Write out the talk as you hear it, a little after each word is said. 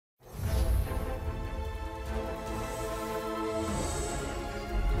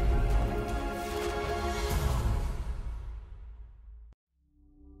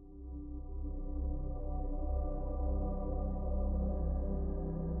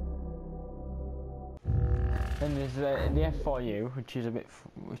Then there's the F4U, which is a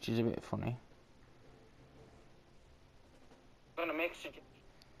bit funny. Gonna mix it.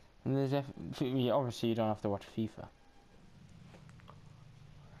 And there's yeah, obviously you don't have to watch FIFA.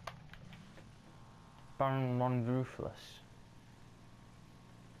 Baron Ron Ruthless.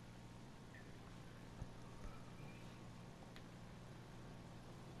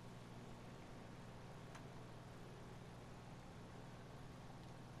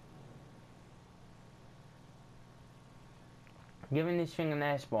 Giving this thing an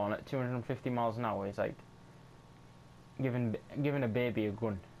air spawn at 250 miles an hour is like giving a baby a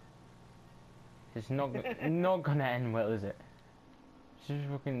gun. It's not not gonna end well, is it? It's just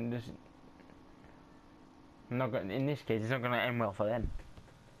fucking just not gonna, in this case, it's not gonna end well for them.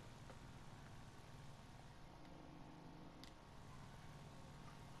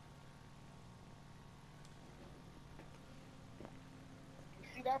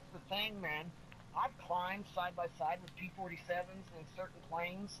 See, that's the thing, man. I've climbed side by side with P-47s in certain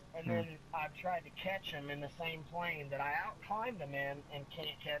planes, and then I've tried to catch them in the same plane that I out-climbed them in and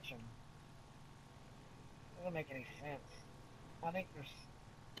can't catch them. Doesn't make any sense. I think there's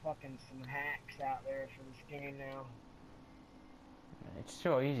fucking some hacks out there for this game now. It's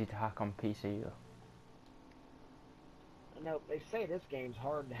so easy to hack on PC though. I know they say this game's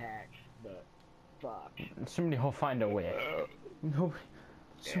hard to hack, but fuck. Somebody will find a way.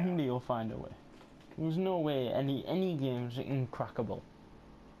 Somebody will find a way. There's no way any game's uncrackable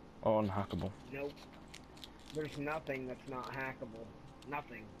or unhackable. Nope. There's nothing that's not hackable.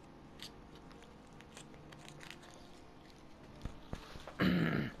 Nothing.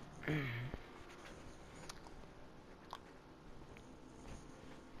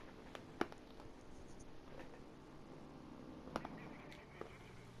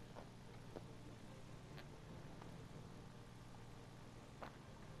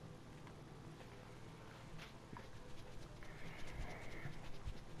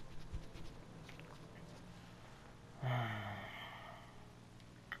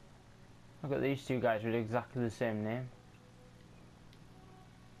 Look at these two guys with exactly the same name.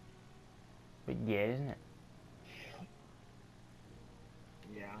 Bit gay, isn't it?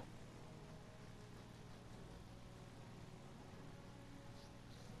 Yeah.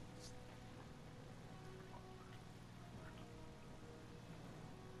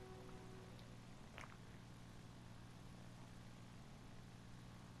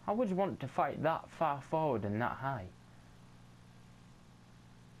 How would you want to fight that far forward and that high?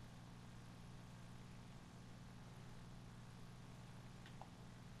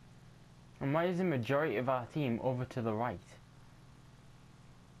 And why is the majority of our team over to the right?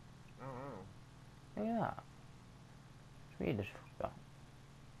 I don't know. Look at that. It's weird as fuck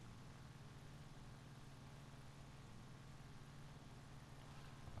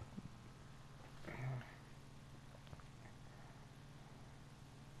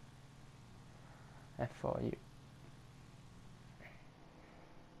that. F4U.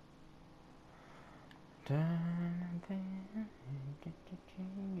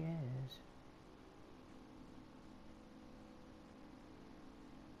 Yes.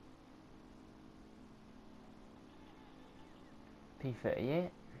 P38.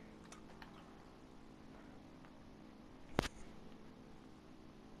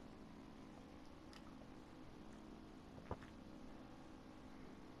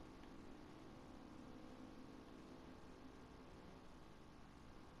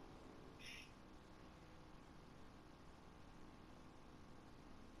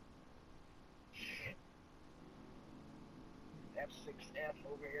 F6F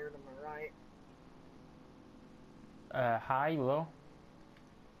over here to my right. High, low?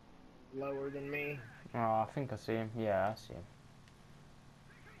 Lower than me. Oh, I think I see him. Yeah, I see him.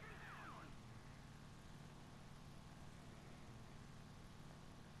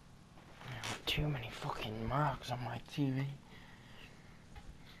 Too many fucking marks on my TV.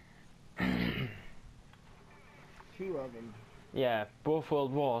 Two of them. Yeah, both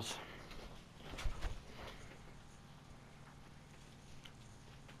world wars.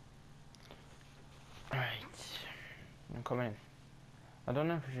 Right, I'm coming in. I don't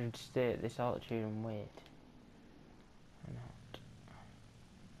know if I should stay at this altitude and wait or not.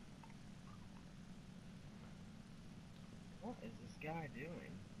 What is this guy doing?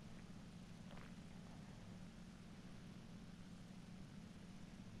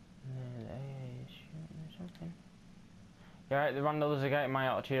 Shooting or something. Yeah, right, the Randall, there's a guy at my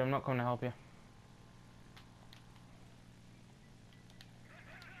altitude. I'm not coming to help you.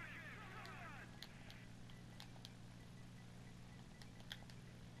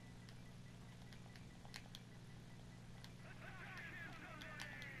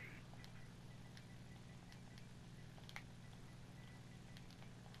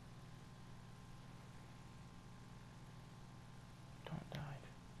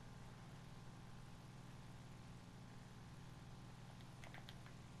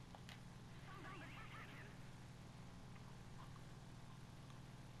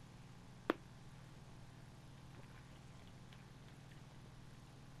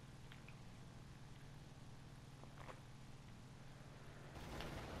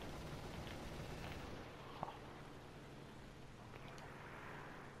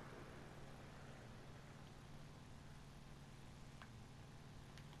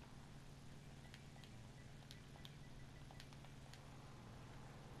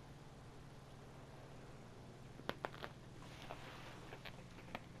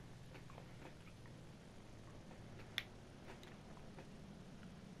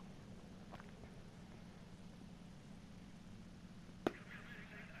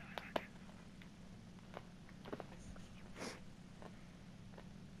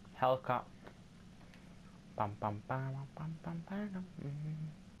 Hellcat. Bam bam bam bam bam bam.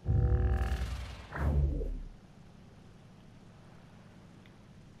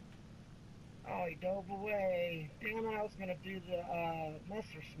 Oh, he dove away. Damn it, I was gonna do the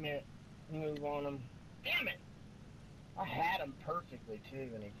Messerschmitt move on him. Damn it! I had him perfectly too,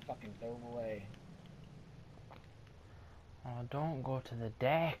 and he fucking dove away. Oh, don't go to the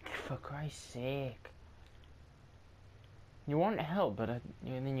deck, for Christ's sake. You want to help, but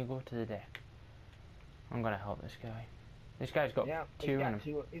then you go to the deck. I'm gonna help this guy. This guy's got two on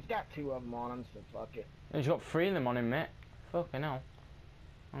him. He's got two of them on him, so fuck it. He's got three of them on him, mate. Fucking hell.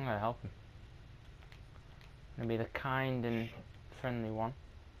 I'm gonna help him. I'm gonna be the kind and friendly one.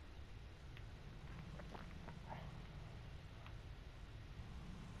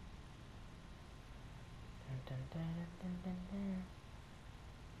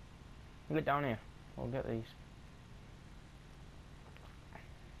 Get down here. We'll get these.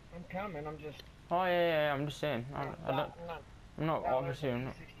 I'm coming. I'm just. Oh yeah. I'm just saying. I'm not obviously. I'm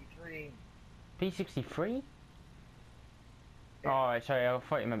not. P63. Oh, sorry. I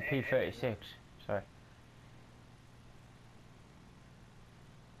thought you meant P36. Sorry.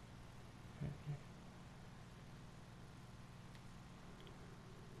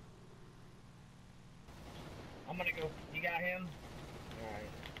 I'm gonna go. You got him? Alright.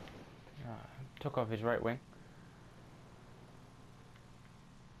 Took off his right wing.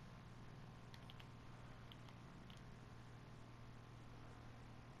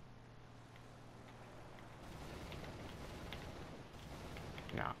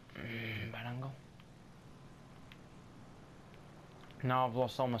 No. Bad angle. Now I've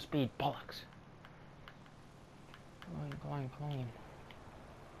lost all my speed. Bollocks. Climb.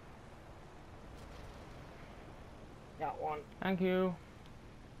 Got one. Thank you.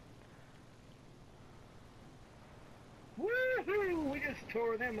 Woohoo! We just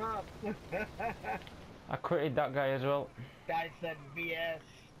tore them up. I critted that guy as well. Guy said BS.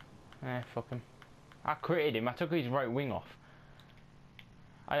 Fuck him. I critted him. I took his right wing off.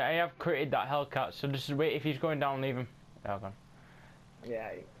 I have critted that Hellcat, so just wait. If he's going down, leave him. Yeah, gone. Yeah,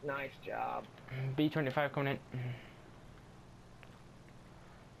 nice job. B25 coming in.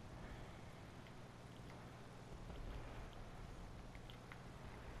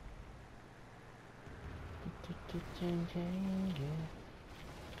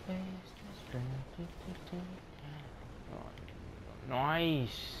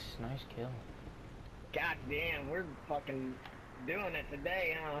 Nice kill. God damn, we're fucking doing it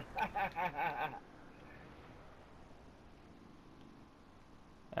today,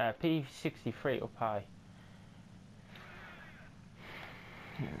 huh? P63 up high.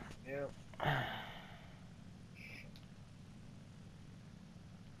 Yep.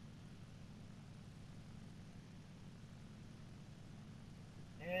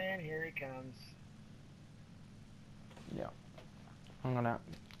 And here he comes. Yeah. I'm gonna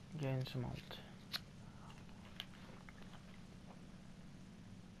gain some alt.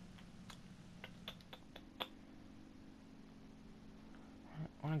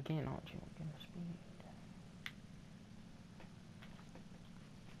 I want to gain alt, you want to gain the speed.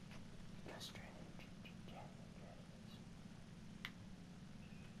 That's strange.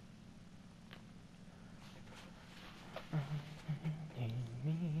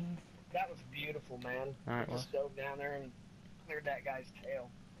 That was beautiful, man. Alright, Just dove down there and cleared that guy's tail.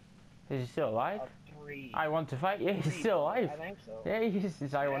 Is he still alive? 3. I want to fight. Yeah, he's still alive. I think so. Yeah, he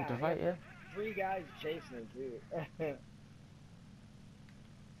is. I want to fight. Yeah. 3 guys chasing him too.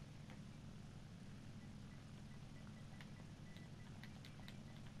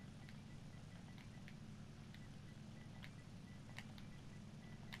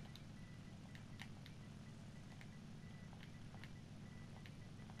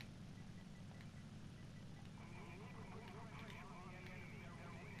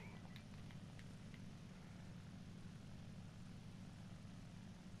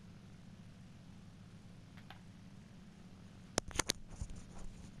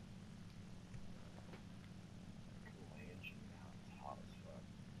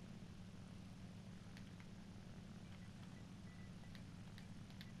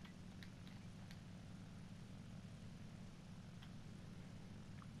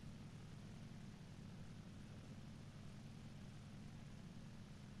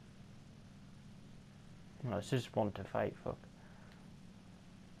 No, it's just want to fight. Fuck.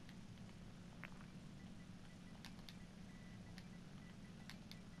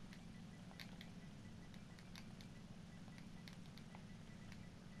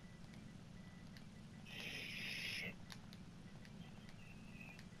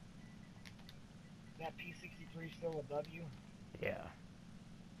 That P63 still a W? Yeah.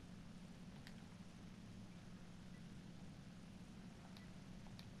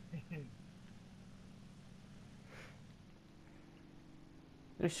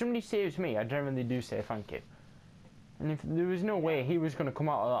 If somebody saves me, I generally do say thank you. And if there was no way he was going to come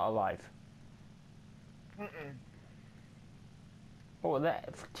out of that alive. Oh,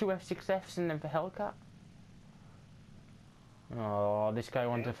 that 2 F6Fs and then for Hellcat? Oh, this guy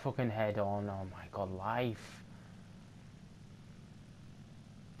wants a fucking head on. Oh my god, life.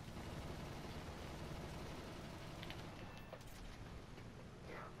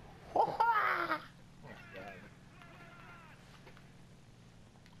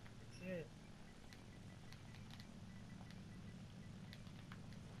 That's it.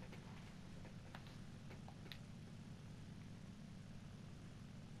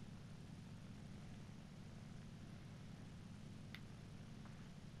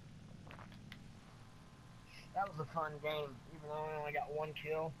 That was a fun game, even though I only got 1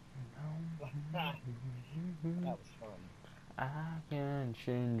 kill. That was fun. I can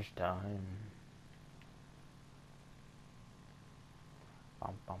change time.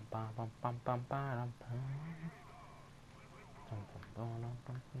 Bum, bum, bum, bum, bum, bum, bum, bum.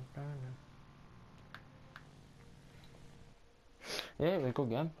 Yeah, it was a good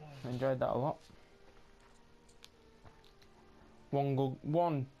game. I enjoyed that a lot.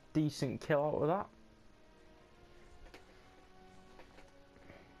 One decent kill out of that.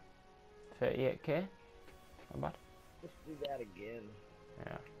 38k. Not bad. Let's do that again.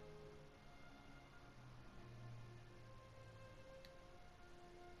 Yeah.